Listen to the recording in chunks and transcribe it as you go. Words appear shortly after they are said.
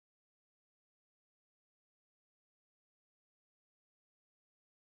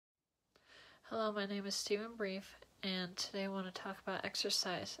Hello, my name is Stephen Brief, and today I want to talk about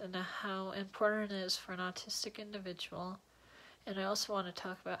exercise and how important it is for an autistic individual. And I also want to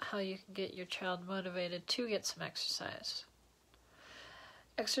talk about how you can get your child motivated to get some exercise.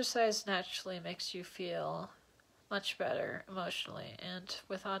 Exercise naturally makes you feel much better emotionally, and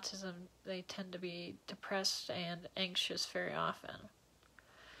with autism, they tend to be depressed and anxious very often.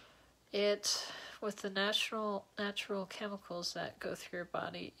 With the natural chemicals that go through your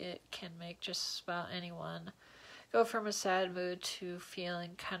body, it can make just about anyone go from a sad mood to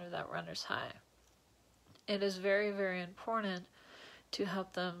feeling kind of that runner's high. It is very, very important to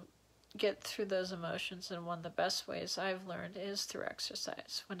help them get through those emotions, and one of the best ways I've learned is through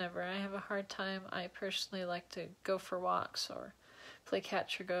exercise. Whenever I have a hard time, I personally like to go for walks or play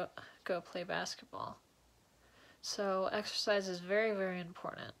catch or go play basketball. So exercise is very, very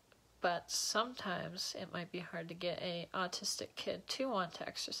important. But sometimes it might be hard to get an autistic kid to want to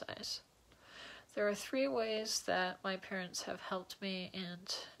exercise. There are 3 ways that my parents have helped me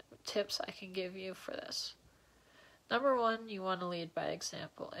and tips I can give you for this. Number 1, you want to lead by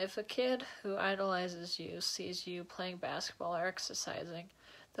example. If a kid who idolizes you sees you playing basketball or exercising,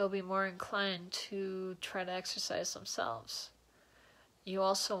 they'll be more inclined to try to exercise themselves. You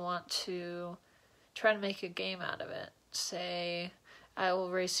also want to try to make a game out of it. Say, I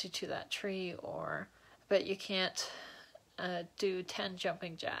will race you to that tree, but you can't do 10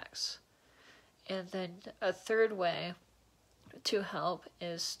 jumping jacks. And then a 3rd way to help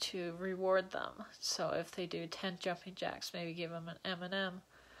is to reward them. So if they do 10 jumping jacks, maybe give them an M&M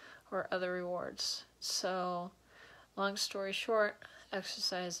or other rewards. So long story short,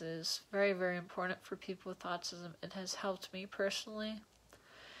 exercise is very, very important for people with autism. It has helped me personally.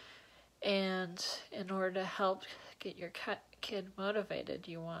 And in order to help get your kid motivated,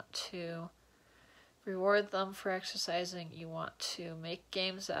 you want to reward them for exercising, you want to make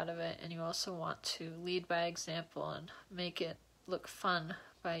games out of it, and you also want to lead by example and make it look fun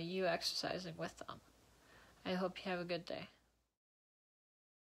by you exercising with them. I hope you have a good day.